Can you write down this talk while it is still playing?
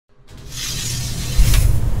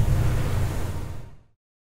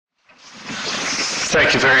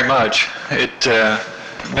Thank you very much. It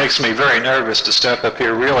makes me very nervous to step up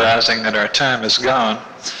here realizing that our time is gone,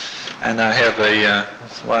 and I have a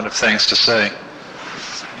lot of things to say.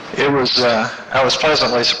 I was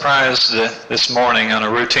pleasantly surprised this morning on a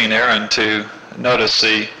routine errand to notice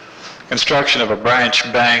the construction of a branch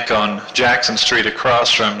bank on Jackson Street across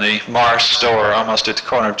from the Marsh store, almost at the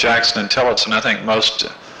corner of Jackson and Tillotson. I think most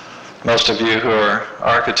of you who are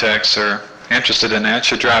architects are interested in that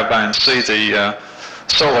should drive by and see the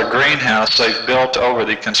solar greenhouse they've built over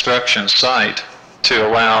the construction site to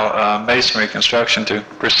allow masonry construction to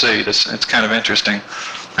proceed. It's kind of interesting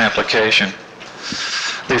application.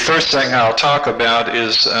 The first thing I'll talk about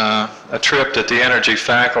is a trip that the energy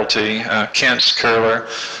faculty, Kent's Curler,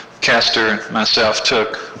 Kester, and myself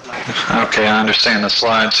took. Okay, I understand the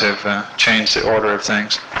slides have changed the order of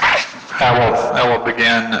things. I will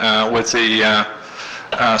begin with the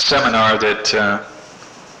seminar that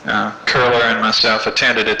Curler and myself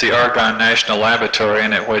attended at the Argonne National Laboratory,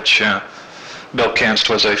 and at which Bill Kent's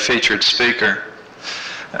was a featured speaker.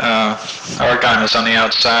 Argonne is on the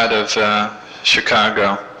outside of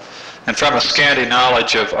Chicago, and from a scanty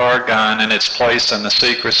knowledge of Argonne and its place in the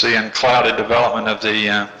secrecy and clouded development of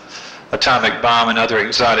the atomic bomb and other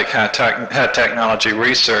exotic high technology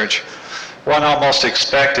research, one almost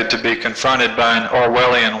expected to be confronted by an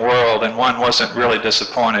Orwellian world, and one wasn't really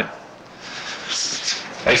disappointed.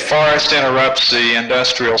 A forest interrupts the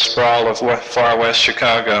industrial sprawl of far west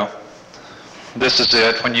Chicago. This is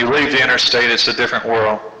it. When you leave the interstate, it's a different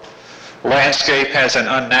world. Landscape has an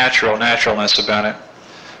unnatural naturalness about it.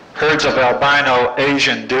 Herds of albino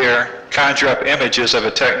Asian deer conjure up images of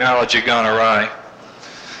a technology gone awry.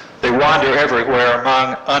 They wander everywhere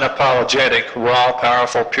among unapologetic, raw,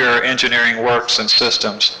 powerful, pure engineering works and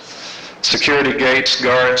systems. Security gates,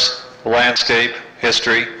 guards, landscape,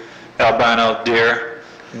 history, albino deer,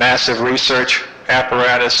 massive research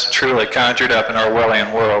apparatus truly conjured up an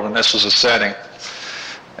Orwellian world, and this was a setting.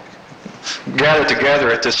 Gathered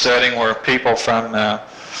together at this setting were people from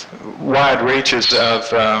wide reaches of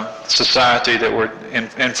society that were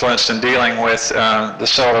influenced in dealing with the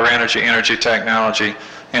solar energy technology,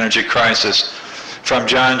 energy crisis. From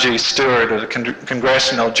John G. Stewart of the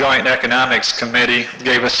Congressional Joint Economics Committee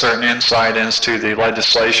gave us certain insight into the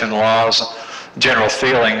legislation, laws, general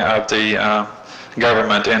feeling of the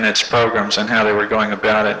government and its programs and how they were going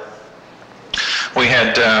about it. We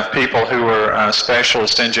had people who were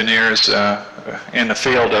specialist engineers in the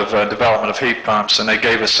field of development of heat pumps, and they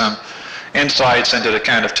gave us some insights into the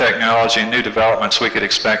kind of technology and new developments we could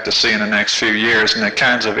expect to see in the next few years and the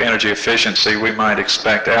kinds of energy efficiency we might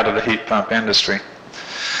expect out of the heat pump industry.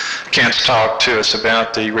 Kent's talked to us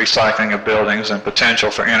about the recycling of buildings and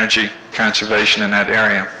potential for energy conservation in that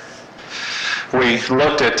area. We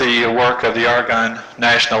looked at the work of the Argonne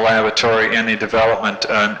National Laboratory in the development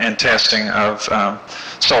and testing of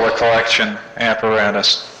solar collection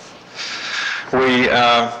apparatus. We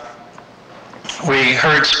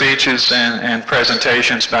heard speeches and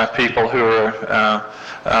presentations by people who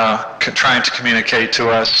are trying to communicate to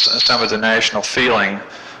us some of the national feeling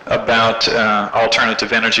about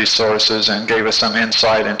alternative energy sources, and gave us some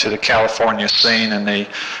insight into the California scene and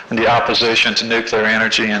the opposition to nuclear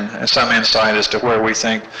energy, and some insight as to where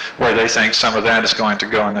they think some of that is going to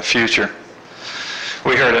go in the future.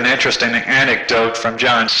 We heard an interesting anecdote from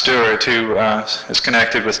John Stewart, who is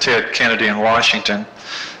connected with Ted Kennedy in Washington,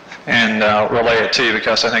 and relay it to you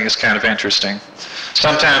because I think it's kind of interesting.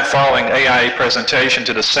 Sometime following the AIE presentation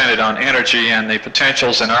to the Senate on energy and the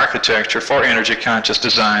potentials in architecture for energy-conscious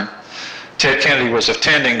design, Ted Kennedy was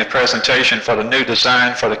attending the presentation for the new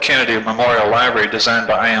design for the Kennedy Memorial Library designed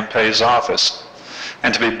by I.M. Pei's office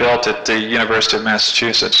and to be built at the University of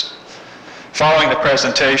Massachusetts. Following the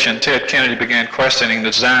presentation, Ted Kennedy began questioning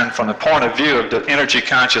the design from the point of view of the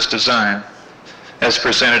energy-conscious design as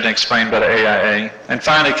presented and explained by the AIA, and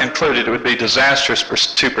finally concluded it would be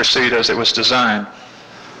disastrous to proceed as it was designed.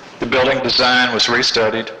 The building design was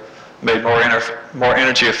restudied, made more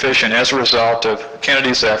energy efficient as a result of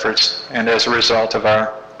Kennedy's efforts and as a result of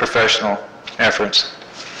our professional efforts.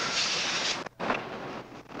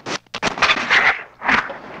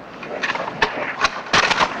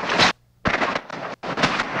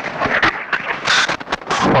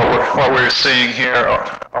 What we're seeing here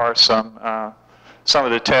are some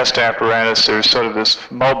of the test apparatus. There's sort of this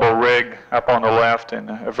mobile rig up on the left, and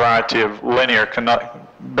a variety of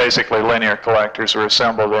basically linear collectors are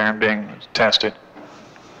assembled there and being tested.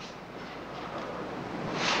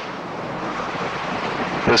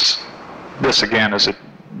 This again is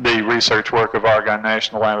the research work of Argonne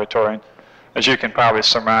National Laboratory. As you can probably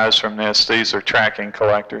surmise from this, these are tracking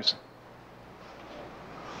collectors.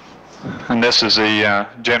 And this is the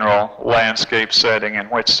general landscape setting in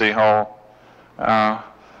which the whole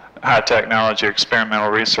high technology experimental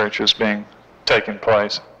research is being taken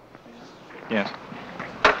place. Yes.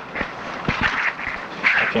 I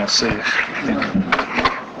can't see it.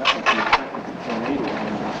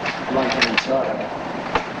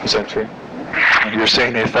 Is that true? And you're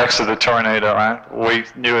seeing the effects of the tornado, right? We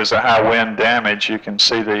knew as a high wind damage, you can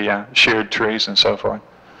see the sheared trees and so forth.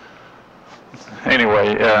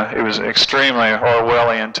 Anyway, it was extremely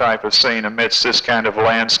Orwellian type of scene amidst this kind of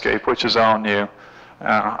landscape, which is all new.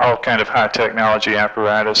 All kind of high technology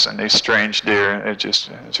apparatus and these strange deer.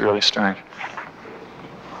 It's really strange.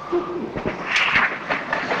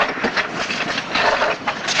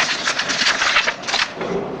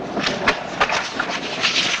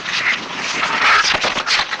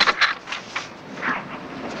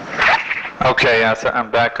 Okay, I'm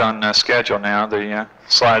back on schedule now. The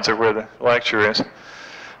slides are where the lecture is.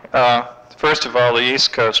 First of all, the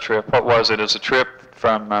East Coast trip. What was it? It was a trip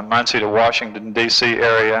from Muncie to Washington, D.C.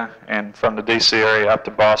 area, and from the D.C. area up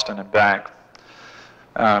to Boston and back.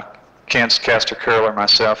 Kent, Kester, Curler,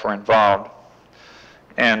 myself were involved.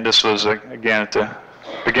 And this was, again, at the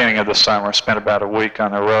beginning of the summer. Spent about a week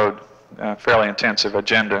on the road, fairly intensive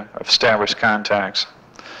agenda of established contacts.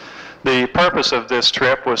 The purpose of this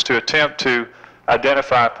trip was to attempt to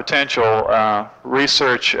identify potential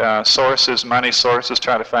research sources, money sources,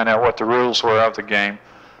 try to find out what the rules were of the game,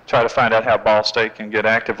 try to find out how Ball State can get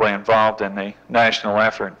actively involved in the national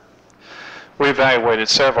effort. We evaluated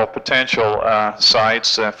several potential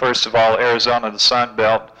sites, first of all Arizona, the Sun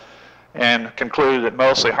Belt, and concluded that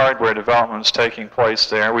mostly hardware development was taking place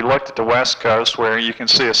there. We looked at the West Coast where you can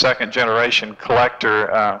see a second generation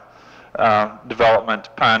collector development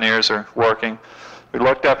pioneers are working. We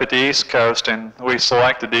looked up at the East Coast, and we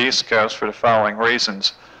selected the East Coast for the following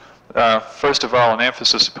reasons. First of all, an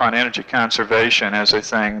emphasis upon energy conservation as a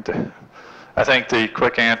thing. I think the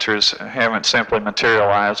quick answers haven't simply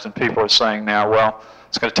materialized, and people are saying now, well,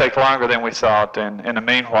 it's going to take longer than we thought, and in the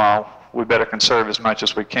meanwhile, we better conserve as much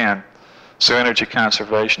as we can. So energy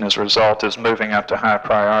conservation as a result is moving up to high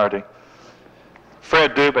priority.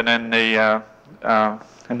 Fred Dubin in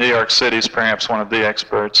New York City is perhaps one of the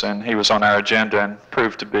experts, and he was on our agenda and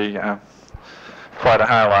proved to be quite a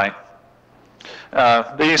highlight.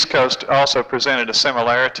 The East Coast also presented a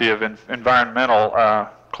similarity of environmental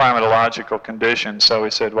climatological conditions, so we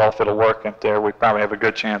said, well, if it'll work up there, we probably have a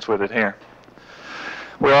good chance with it here.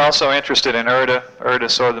 We're also interested in IRDA. IRDA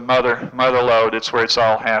is sort of the mother lode. It's where it's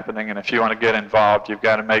all happening, and if you want to get involved, you've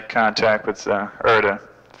got to make contact with IRDA,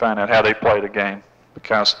 find out how they play the game,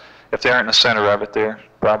 because if they aren't in the center of it, they're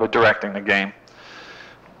probably directing the game.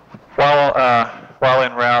 While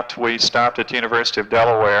en route, we stopped at the University of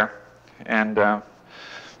Delaware, and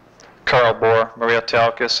Carl Bohr, Maria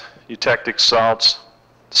Telkis, eutectic salts,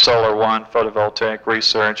 Solar One, photovoltaic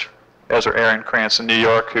research, Ezra Aaronkrantz in New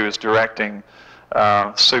York, who is directing,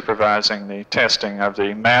 supervising the testing of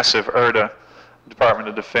the massive IRDA, Department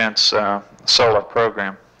of Defense solar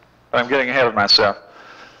program. But I'm getting ahead of myself.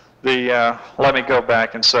 Let me go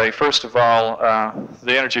back and say, first of all,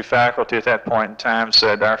 the energy faculty at that point in time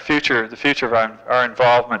said the future of our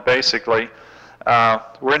involvement, basically,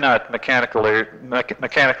 we're not mechanical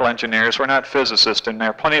engineers, we're not physicists, and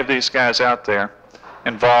there are plenty of these guys out there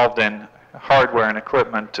involved in hardware and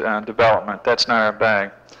equipment development. That's not our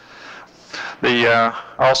bag.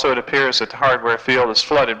 Also, it appears that the hardware field is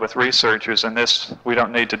flooded with researchers, and we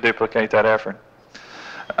don't need to duplicate that effort.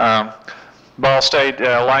 Ball State,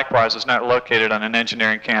 likewise, is not located on an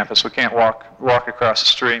engineering campus. We can't walk across the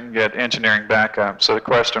street and get engineering backup. So the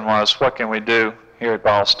question was, what can we do here at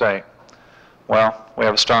Ball State? Well, we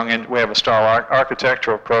have a strong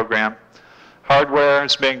architectural program. Hardware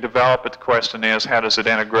is being developed, but the question is, how does it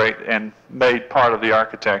integrate and made part of the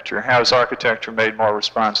architecture? How is architecture made more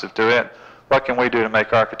responsive to it? What can we do to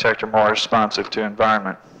make architecture more responsive to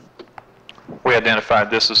environment? We identified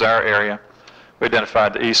this as our area. We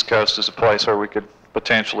identified the East Coast as a place where we could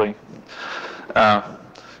potentially have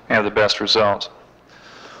the best results.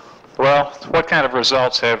 Well, what kind of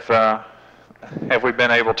results have we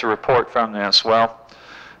been able to report from this? Well,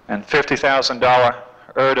 a $50,000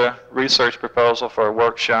 IRDA research proposal for a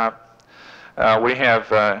workshop. We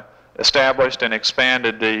have established and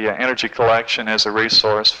expanded the energy collection as a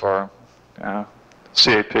resource for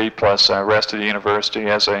CAP plus the rest of the university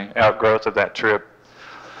as an outgrowth of that trip.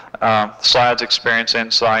 Slides, experience,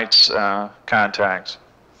 insights, contacts.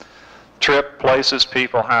 Trip, places,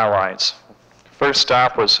 people, highlights. First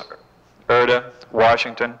stop was IRDA,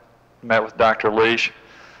 Washington. Met with Dr. Leash,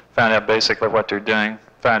 found out basically what they're doing,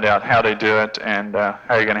 found out how they do it, and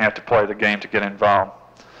how you're going to have to play the game to get involved.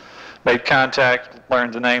 Made contact,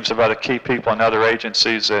 learned the names of other key people and other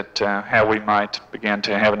agencies that how we might begin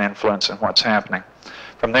to have an influence in what's happening.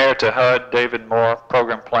 From there to HUD, David Moore,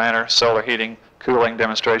 Program Planner, Solar Heating, Cooling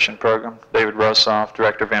Demonstration Program, David Rosoff,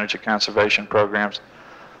 Director of Energy Conservation Programs,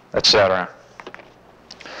 etc.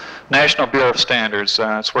 National Bureau of Standards,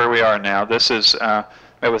 that's where we are now. This is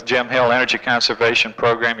with Jim Hill Energy Conservation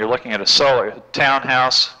Program. You're looking at a solar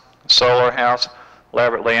townhouse, solar house,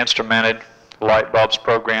 elaborately instrumented, light bulbs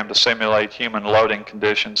programmed to simulate human loading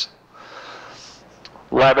conditions.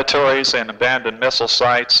 Laboratories and abandoned missile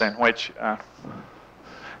sites in which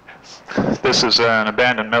this is an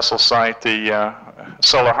abandoned missile site. The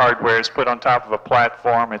solar hardware is put on top of a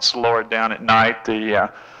platform. It's lowered down at night.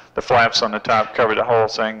 The flaps on the top cover the whole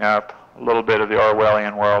thing up. A little bit of the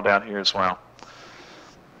Orwellian world out here as well.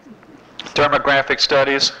 Thermographic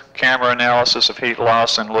studies, camera analysis of heat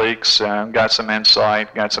loss and leaks, got some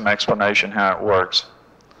insight, got some explanation how it works.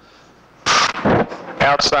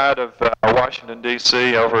 Outside of Washington,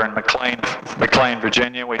 D.C., over in McLean,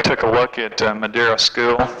 Virginia, we took a look at Madeira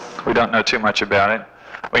School. We don't know too much about it.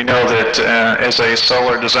 We know that as a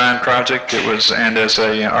solar design project, it was, and as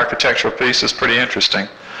an architectural piece, it's pretty interesting.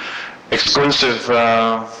 Exclusive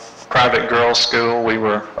private girls' school. We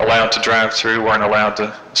were allowed to drive through, weren't allowed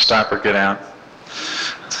to stop or get out.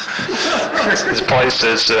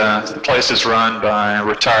 The place is run by a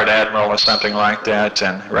retired admiral or something like that,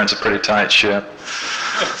 and runs a pretty tight ship.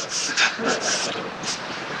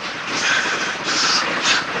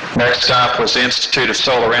 Next stop was the Institute of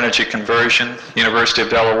Solar Energy Conversion, University of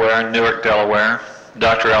Delaware, Newark, Delaware.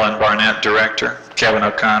 Dr. Ellen Barnett, director. Kevin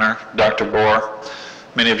O'Connor, Dr. Bohr.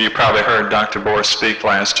 Many of you probably heard Dr. Bohr speak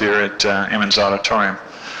last year at Emmons Auditorium.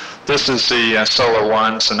 This is the Solar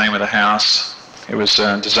One's the name of the house. It was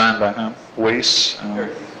designed by whom? Weiss?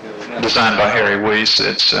 Designed by Harry Weiss.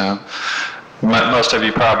 It's, most of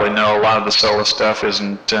you probably know a lot of the solar stuff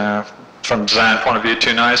isn't, from a design point of view,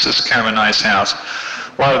 too nice. It's kind of a nice house.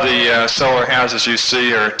 A lot of the solar houses you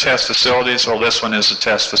see are test facilities. Well, this one is a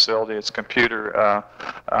test facility. It's computer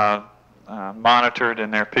monitored,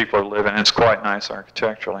 and there people are living. It's quite nice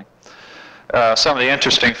architecturally. Some of the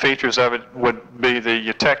interesting features of it would be the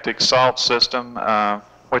eutectic salt system,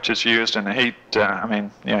 which is used in the heat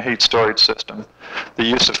storage system. The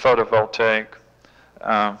use of photovoltaic.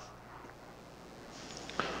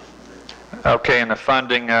 Okay, and the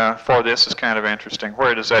funding for this is kind of interesting.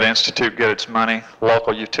 Where does that institute get its money?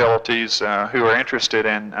 Local utilities who are interested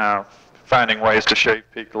in finding ways to shave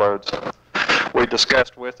peak loads. We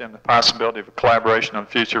discussed with them the possibility of a collaboration on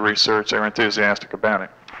future research. They were enthusiastic about it.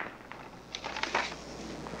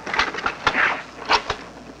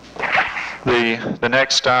 The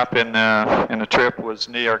next stop in the trip was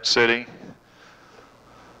New York City.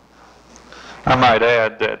 I might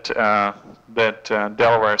add that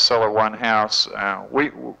Delaware Solar One House,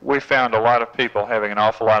 we found a lot of people having an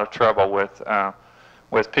awful lot of trouble with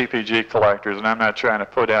PPG collectors, and I'm not trying to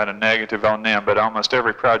put out a negative on them, but almost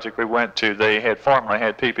every project we went to, they had formerly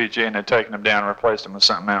had PPG and had taken them down and replaced them with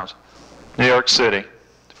something else. New York City,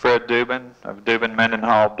 Fred Dubin of Dubin,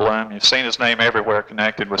 Mendenhall, Bloom. You've seen his name everywhere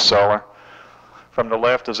connected with solar. From the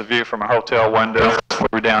left is a view from a hotel window.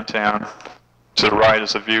 We're downtown. To the right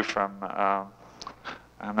is a view from,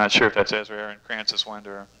 I'm not sure if that's Ezra Aaron Krantz's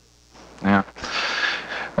window. Yeah.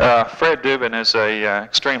 Fred Dubin is an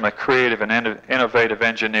extremely creative and innovative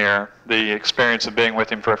engineer. The experience of being with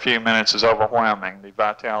him for a few minutes is overwhelming. The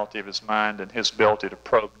vitality of his mind and his ability to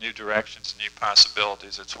probe new directions and new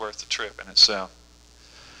possibilities, it's worth the trip in itself.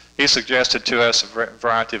 He suggested to us a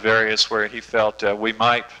variety of areas where he felt we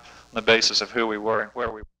might, on the basis of who we were and where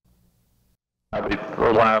we were,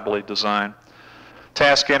 reliably design.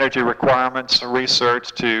 Task energy requirements,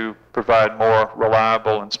 research to provide more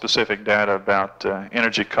reliable and specific data about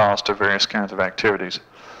energy cost of various kinds of activities.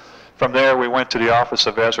 From there, we went to the office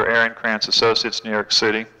of Ezra Ehrenkrantz Associates, New York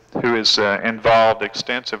City, who is involved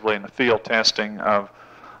extensively in the field testing of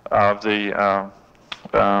the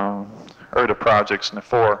ERDA projects in the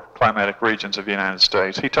 4 climatic regions of the United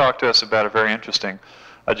States. He talked to us about a very interesting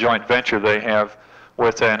joint venture they have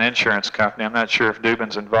with an insurance company. I'm not sure if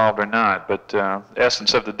Dubin's involved or not, but the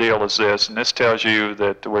essence of the deal is this, and this tells you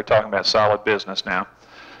that we're talking about solid business now.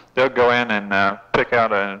 They'll go in and pick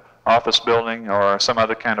out an office building or some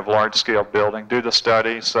other kind of large-scale building, do the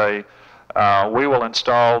study, say, we will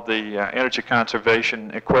install the energy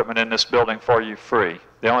conservation equipment in this building for you free.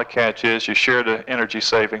 The only catch is you share the energy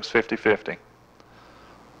savings 50-50,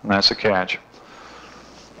 and that's a catch.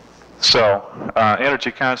 So energy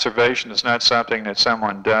conservation is not something that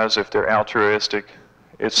someone does if they're altruistic.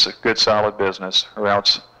 It's a good solid business, or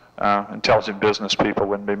else intelligent business people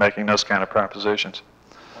wouldn't be making those kind of propositions.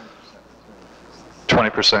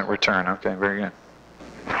 20% return. Okay, very good.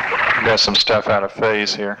 Got some stuff out of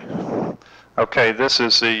phase here. Okay, this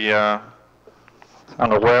is the, on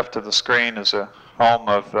the left of the screen is a home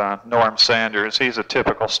of Norm Sanders. He's a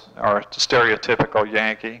typical, or stereotypical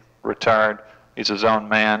Yankee, retired. He's his own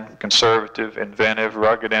man, conservative, inventive,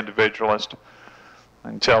 rugged individualist,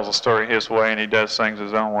 and tells the story his way, and he does things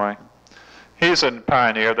his own way. He's a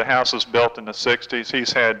pioneer. The house was built in the 60s.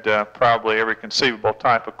 He's had probably every conceivable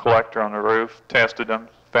type of collector on the roof, tested them,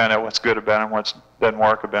 found out what's good about them, what doesn't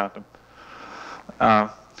work about them.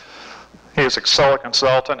 He is a solar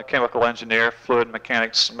consultant, a chemical engineer, fluid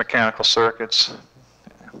mechanics, mechanical circuits.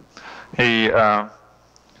 He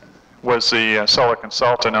was the solar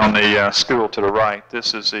consultant on the school to the right.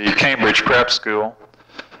 This is the Cambridge Prep School.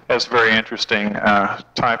 Has a very interesting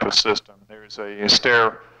type of system. There's a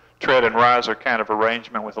stair, tread, and riser kind of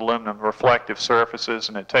arrangement with aluminum reflective surfaces,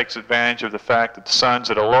 and it takes advantage of the fact that the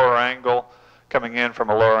sun's at a lower angle, coming in from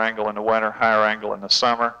a lower angle in the winter, higher angle in the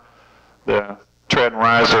summer. The tread and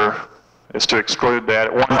riser is to exclude that.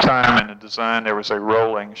 At one time in the design, there was a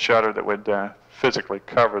rolling shutter that would physically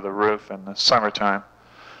cover the roof in the summertime.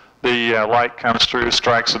 The light comes through,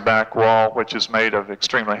 strikes the back wall, which is made of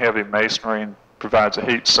extremely heavy masonry and provides a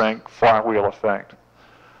heat sink flywheel effect.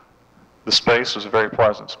 The space was a very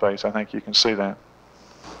pleasant space. I think you can see that.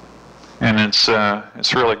 And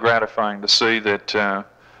it's really gratifying to see that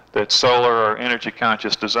that solar or energy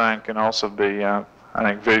conscious design can also be, I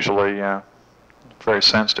think, visually very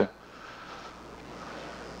sensitive.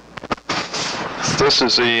 This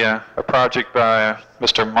is a project by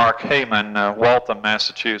Mr. Mark Heyman, Waltham,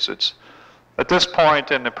 Massachusetts. At this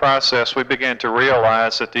point in the process, we began to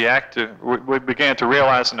realize that we began to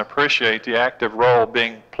realize and appreciate the active role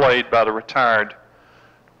being played by the retired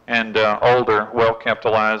and older,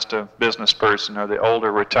 well-capitalized business person, or the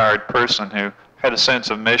older retired person who had a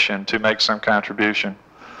sense of mission to make some contribution.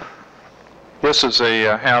 This is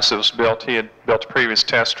a house that was built. He had built a previous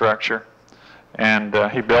test structure, and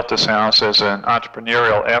he built this house as an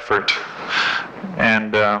entrepreneurial effort,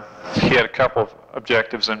 and he had a couple of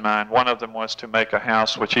objectives in mind. One of them was to make a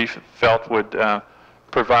house which he felt would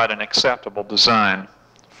provide an acceptable design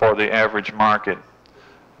for the average market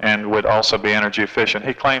and would also be energy efficient.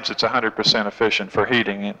 He claims it's 100% efficient for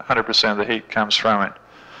heating, and 100% of the heat comes from it.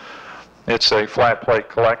 It's a flat plate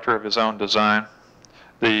collector of his own design.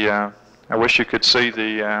 I wish you could see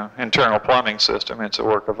the internal plumbing system. It's a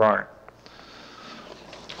work of art.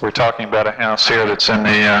 We're talking about a house here that's in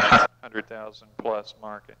the 100,000 plus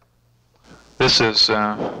market. This is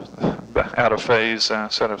out of phase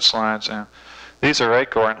set of slides. These are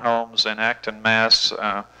Acorn Homes in Acton, Mass.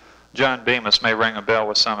 John Bemis may ring a bell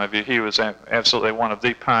with some of you. He was absolutely one of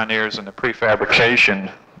the pioneers in the prefabrication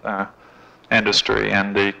industry,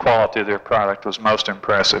 and the quality of their product was most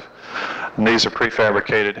impressive. And these are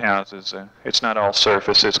prefabricated houses. It's not all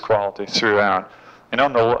surface, it's quality throughout. And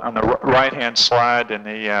on the right-hand slide in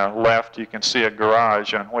the left, you can see a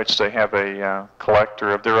garage on which they have a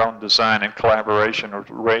collector of their own design in collaboration with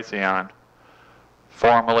Raytheon.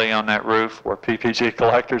 Formerly on that roof were PPG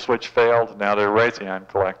collectors, which failed. Now they're Raytheon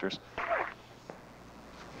collectors.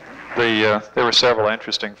 There were several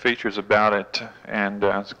interesting features about it, and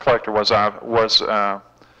the collector was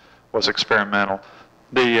experimental.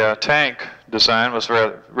 The tank design was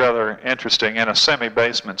rather interesting. In a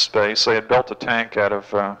semi-basement space, they had built a tank out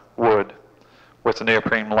of wood with a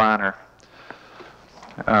neoprene liner.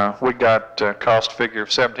 We got a cost figure of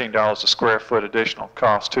 $17 a square foot additional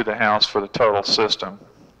cost to the house for the total system.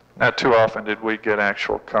 Not too often did we get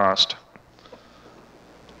actual cost.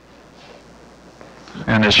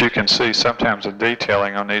 And as you can see, sometimes the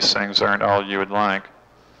detailing on these things aren't all you would like.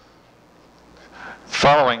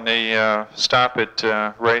 Following the stop at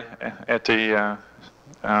the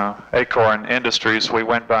Acorn Industries, we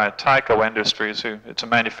went by Tyco Industries, it's a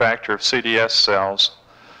manufacturer of CDS cells,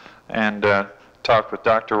 and talked with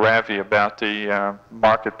Dr. Ravi about the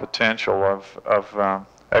market potential of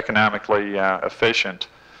economically efficient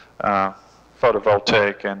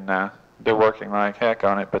photovoltaic, and they're working like heck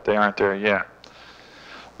on it, but they aren't there yet.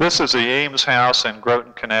 This is the Eames house in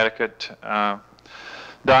Groton, Connecticut.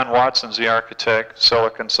 Don Watson's the architect,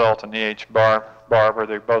 solar consultant, E.H. Barber.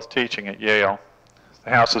 They're both teaching at Yale.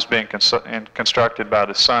 The house is being constructed by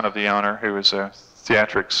the son of the owner, who is a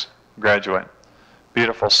theatrics graduate.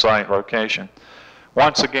 Beautiful site location.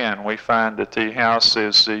 Once again, we find that the house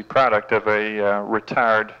is the product of a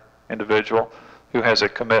retired individual who has a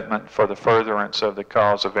commitment for the furtherance of the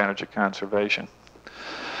cause of energy conservation.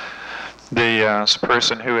 The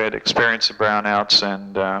person who had experienced the brownouts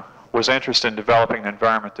and was interested in developing an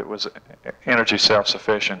environment that was energy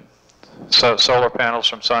self-sufficient. So solar panels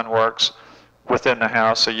from Sunworks, within the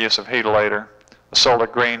house, the use of heatilator. The solar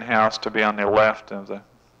greenhouse to be on the left of the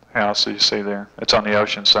house, that you see there. It's on the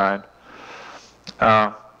ocean side.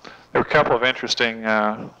 There were a couple of interesting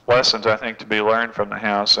lessons, I think, to be learned from the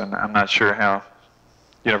house, and I'm not sure how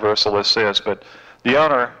universal this is, but the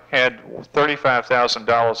owner had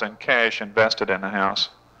 $35,000 in cash invested in the house,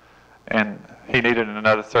 and he needed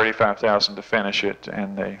another $35,000 to finish it,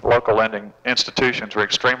 and the local lending institutions were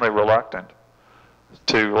extremely reluctant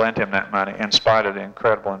to lend him that money in spite of the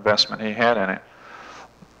incredible investment he had in it.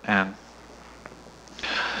 And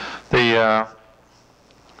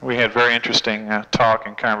we had very interesting talk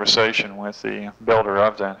and conversation with the builder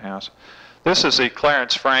of that house. This is the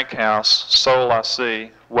Clarence Frank House, Sol-la-Sea,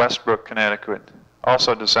 Westbrook, Connecticut,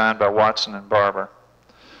 also designed by Watson and Barber.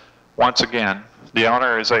 Once again, the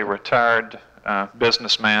owner is a retired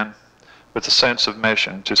businessman with a sense of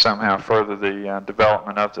mission to somehow further the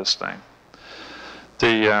development of this thing.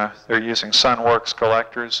 They're using Sunworks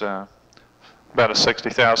collectors, about a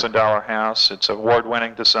 $60,000 house. It's an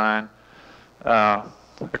award-winning design.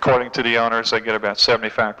 According to the owners, they get about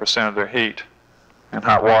 75% of their heat and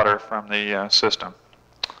hot water from the system.